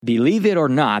Believe it or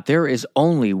not, there is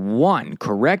only one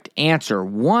correct answer,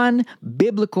 one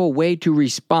biblical way to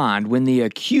respond when the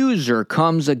accuser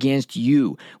comes against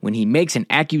you. When he makes an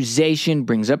accusation,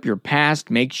 brings up your past,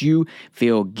 makes you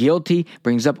feel guilty,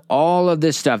 brings up all of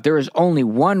this stuff. There is only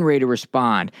one way to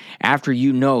respond after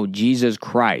you know Jesus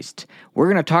Christ. We're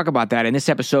going to talk about that in this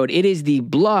episode. It is the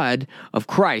blood of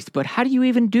Christ. But how do you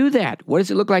even do that? What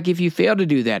does it look like if you fail to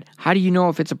do that? How do you know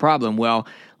if it's a problem? Well,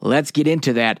 let's get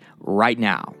into that right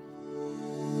now.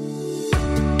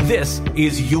 This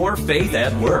is Your Faith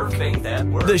at Work,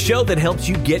 the show that helps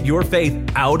you get your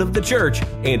faith out of the church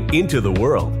and into the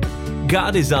world.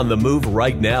 God is on the move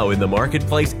right now in the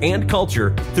marketplace and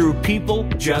culture through people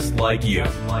just like you.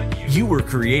 You were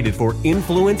created for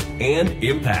influence and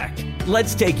impact.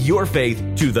 Let's take your faith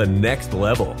to the next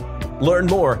level. Learn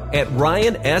more at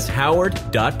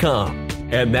ryanshoward.com.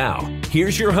 And now,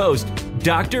 here's your host,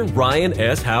 Dr. Ryan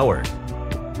S. Howard.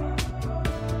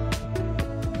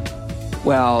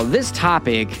 Well, this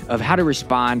topic of how to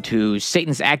respond to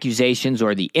Satan's accusations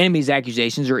or the enemy's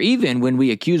accusations, or even when we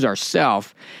accuse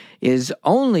ourselves, is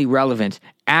only relevant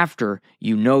after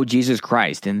you know Jesus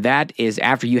Christ. And that is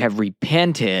after you have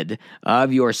repented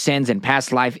of your sins and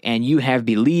past life and you have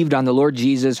believed on the Lord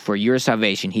Jesus for your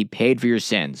salvation. He paid for your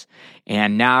sins.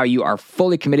 And now you are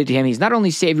fully committed to Him. He's not only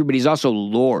Savior, but He's also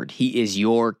Lord. He is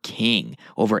your King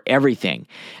over everything.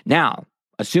 Now,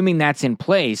 assuming that's in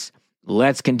place,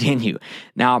 let's continue.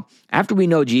 Now, after we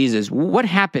know Jesus, what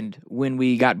happened when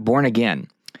we got born again?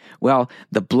 Well,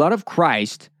 the blood of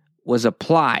Christ was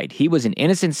applied. He was an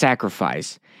innocent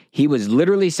sacrifice. He was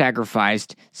literally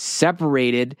sacrificed,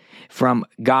 separated from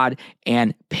God,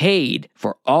 and paid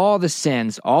for all the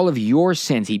sins, all of your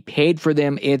sins. He paid for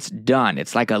them. It's done.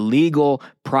 It's like a legal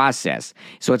process.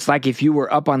 So it's like if you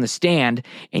were up on the stand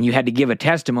and you had to give a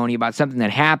testimony about something that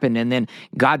happened, and then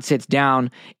God sits down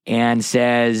and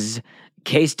says,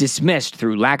 case dismissed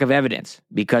through lack of evidence.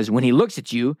 Because when He looks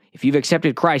at you, if you've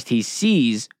accepted Christ, He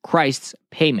sees Christ's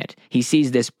payment. He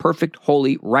sees this perfect,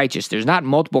 holy, righteous. There's not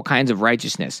multiple kinds of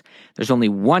righteousness. There's only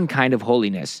one kind of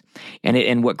holiness.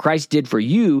 And what Christ did for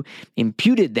you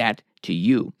imputed that to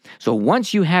you. So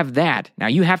once you have that, now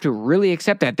you have to really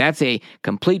accept that. That's a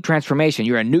complete transformation.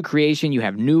 You're a new creation. You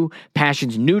have new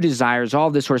passions, new desires, all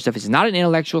this sort of stuff. It's not an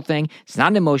intellectual thing. It's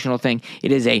not an emotional thing.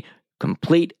 It is a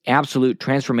complete, absolute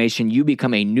transformation. You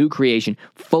become a new creation,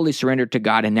 fully surrendered to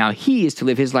God, and now He is to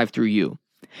live His life through you.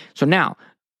 So now,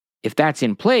 if that's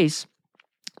in place,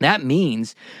 that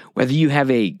means whether you have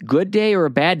a good day or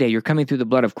a bad day, you're coming through the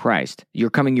blood of Christ.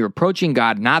 You're approaching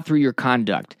God not through your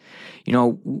conduct. You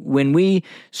know, when we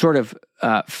sort of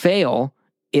fail,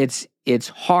 it's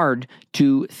hard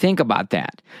to think about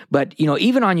that. But, you know,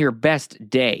 even on your best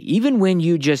day, even when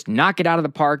you just knock it out of the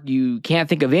park, you can't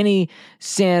think of any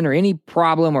sin or any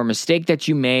problem or mistake that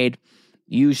you made,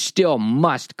 you still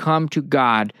must come to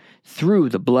God through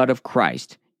the blood of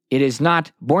Christ. It is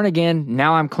not born again,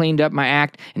 now I'm cleaned up my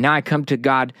act, and now I come to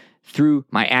God through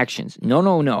my actions.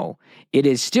 No. It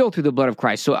is still through the blood of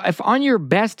Christ. So if on your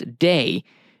best day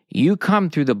you come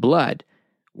through the blood,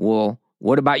 well,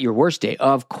 what about your worst day?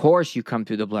 Of course you come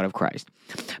through the blood of Christ.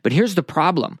 But here's the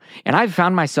problem, and I've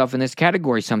found myself in this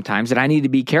category sometimes that I need to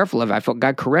be careful of. I felt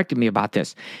God corrected me about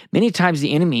this. Many times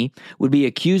the enemy would be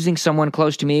accusing someone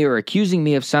close to me or accusing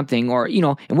me of something, or, you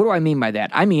know, and what do I mean by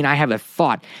that? I mean, I have a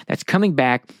thought that's coming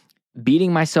back,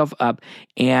 beating myself up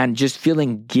and just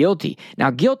feeling guilty. Now,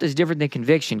 guilt is different than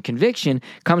conviction. Conviction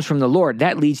comes from the Lord.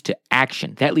 That leads to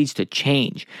action. That leads to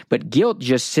change. But guilt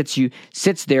just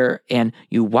sits there and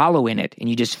you wallow in it and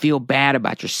you just feel bad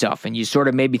about yourself. And you sort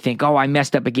of maybe think, oh, I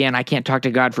messed up again. I can't talk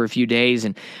to God for a few days.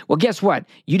 And well, guess what?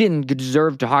 You didn't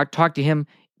deserve to talk to Him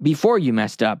before you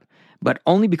messed up. But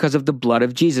only because of the blood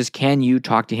of Jesus can you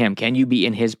talk to Him. Can you be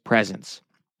in His presence?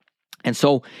 And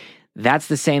so that's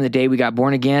the same the day we got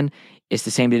born again. It's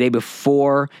the same the day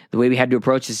before. The way we had to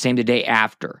approach is the same the day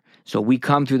after. So we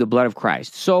come through the blood of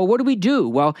Christ. So what do?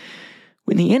 Well,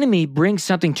 when the enemy brings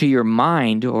something to your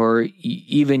mind, or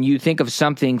even you think of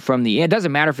something it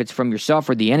doesn't matter if it's from yourself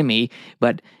or the enemy,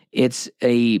 but it's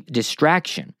a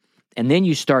distraction. And then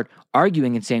you start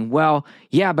arguing and saying, well,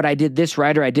 yeah, but I did this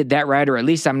right, or I did that right, or at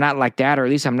least I'm not like that, or at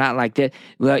least I'm not like that.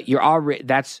 Well,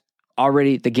 that's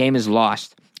already, the game is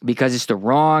lost. Because it's the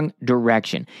wrong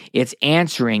direction. It's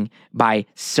answering by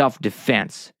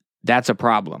self-defense. That's a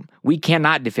problem. We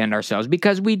cannot defend ourselves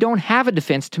because we don't have a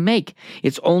defense to make.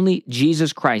 It's only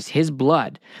Jesus Christ, His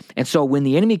blood. And so when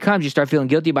the enemy comes, you start feeling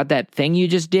guilty about that thing you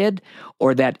just did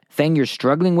or that thing you're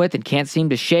struggling with and can't seem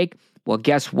to shake. Well,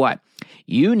 guess what?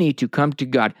 You need to come to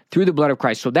God through the blood of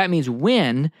Christ. So that means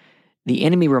when the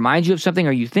enemy reminds you of something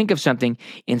or you think of something,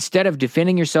 instead of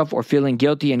defending yourself or feeling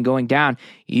guilty and going down,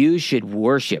 you should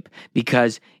worship,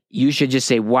 because you should just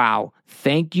say, wow,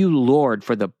 thank you, Lord,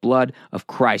 for the blood of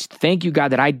Christ. Thank you,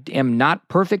 God, that I am not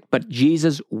perfect, but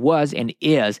Jesus was and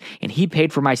is, and he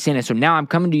paid for my sin. And so now I'm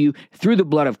coming to you through the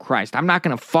blood of Christ. I'm not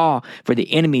going to fall for the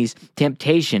enemy's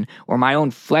temptation or my own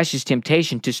flesh's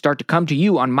temptation to start to come to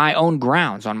you on my own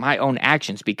grounds, on my own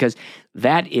actions, because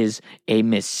that is a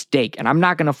mistake, and I'm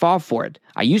not going to fall for it.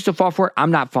 I used to fall for it.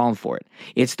 I'm not falling for it.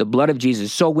 It's the blood of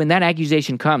Jesus. So when that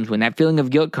accusation comes, when that feeling of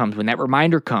guilt comes, when that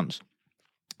reminder comes,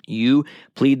 you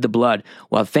plead the blood.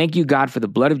 Well, thank you, God, for the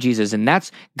blood of Jesus. And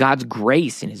that's God's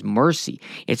grace and his mercy.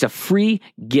 It's a free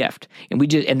gift.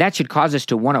 And that should cause us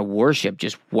to want to worship.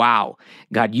 Just, wow,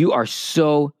 God, you are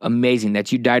so amazing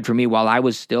that you died for me while I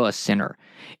was still a sinner.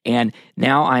 And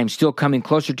now I am still coming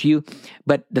closer to you.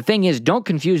 But the thing is, don't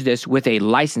confuse this with a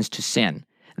license to sin.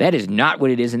 That is not what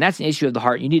it is, and that's an issue of the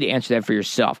heart. You need to answer that for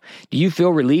yourself. Do you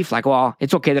feel relief? Like, well,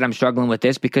 it's okay that I'm struggling with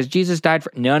this because Jesus died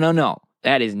for... No.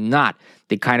 That is not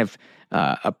the kind of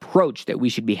approach that we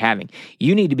should be having.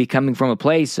 You need to be coming from a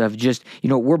place of just,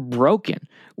 we're broken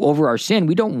over our sin.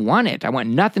 We don't want it. I want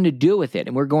nothing to do with it.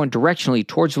 And we're going directionally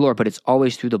towards the Lord, but it's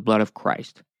always through the blood of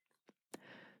Christ.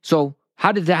 So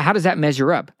how does that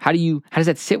measure up? How does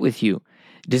that sit with you?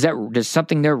 Does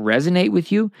something there resonate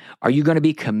with you? Are you going to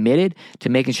be committed to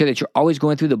making sure that you're always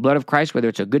going through the blood of Christ, whether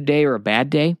it's a good day or a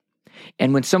bad day?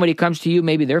 And when somebody comes to you,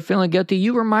 maybe they're feeling guilty,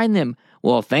 you remind them,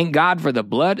 well, thank God for the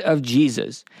blood of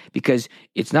Jesus, because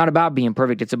it's not about being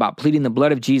perfect. It's about pleading the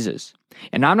blood of Jesus.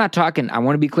 And I'm not talking, I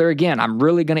want to be clear again, I'm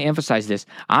really going to emphasize this.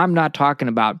 I'm not talking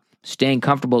about staying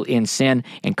comfortable in sin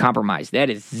and compromise.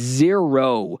 That is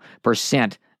 0%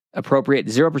 appropriate,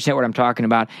 0% what I'm talking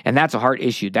about. And that's a heart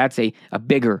issue. That's a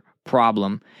bigger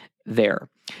problem there.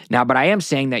 Now, but I am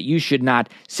saying that you should not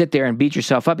sit there and beat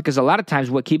yourself up, because a lot of times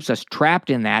what keeps us trapped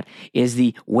in that is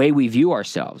the way we view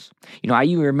ourselves. I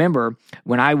even remember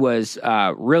when I was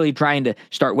really trying to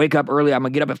wake up early, I'm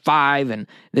going to get up at 5 and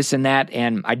this and that,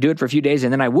 and I'd do it for a few days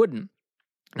and then I wouldn't.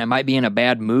 And I might be in a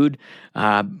bad mood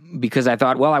because I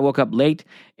thought, well, I woke up late.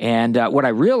 And what I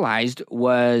realized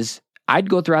was I'd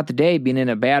go throughout the day being in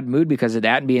a bad mood because of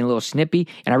that and being a little snippy.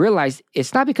 And I realized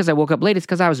it's not because I woke up late. It's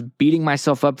because I was beating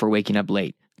myself up for waking up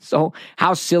late. So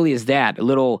how silly is that? A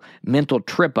little mental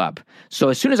trip up. So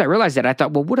as soon as I realized that, I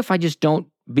thought, well, what if I just don't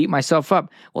beat myself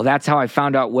up? Well, that's how I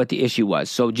found out what the issue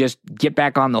was. So just get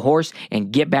back on the horse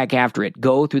and get back after it.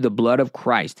 Go through the blood of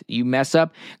Christ. You mess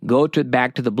up, go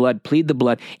back to the blood, plead the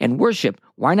blood, and worship.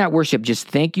 Why not worship? Just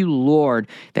thank you, Lord,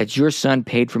 that your son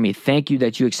paid for me. Thank you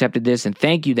that you accepted this, and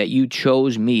thank you that you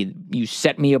chose me. You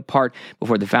set me apart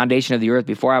before the foundation of the earth,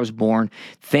 before I was born.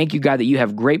 Thank you, God, that you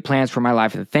have great plans for my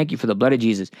life, and thank you for the blood of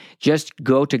Jesus. Just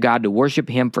go to God to worship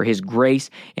him for his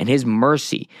grace and his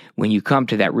mercy when you come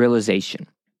to that realization.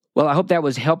 Well, I hope that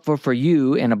was helpful for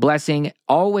you and a blessing,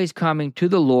 always coming to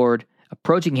the Lord,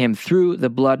 approaching him through the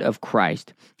blood of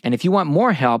Christ. And if you want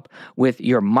more help with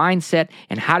your mindset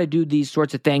and how to do these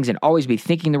sorts of things and always be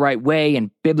thinking the right way and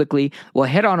biblically, well,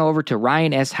 head on over to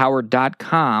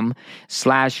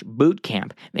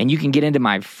ryanshoward.com/bootcamp. And you can get into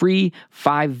my free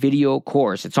 5-video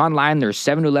course. It's online. There's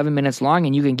 7 to 11 minutes long,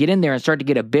 and you can get in there and start to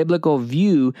get a biblical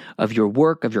view of your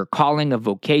work, of your calling, of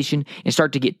vocation, and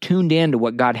start to get tuned in to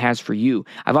what God has for you.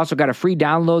 I've also got a free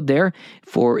download there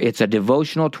it's a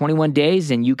devotional 21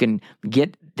 days, and you can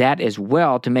get that as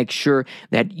well to make sure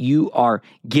that you are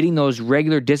getting those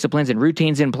regular disciplines and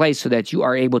routines in place so that you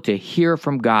are able to hear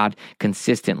from God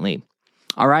consistently.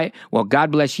 All right. Well, God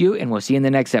bless you, and we'll see you in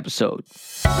the next episode.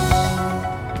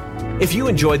 If you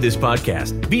enjoyed this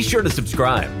podcast, be sure to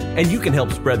subscribe, and you can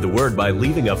help spread the word by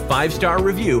leaving a 5-star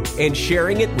review and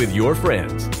sharing it with your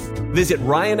friends. Visit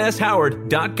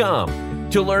ryanshoward.com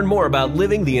to learn more about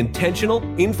living the intentional,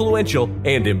 influential,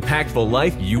 and impactful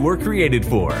life you were created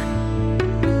for.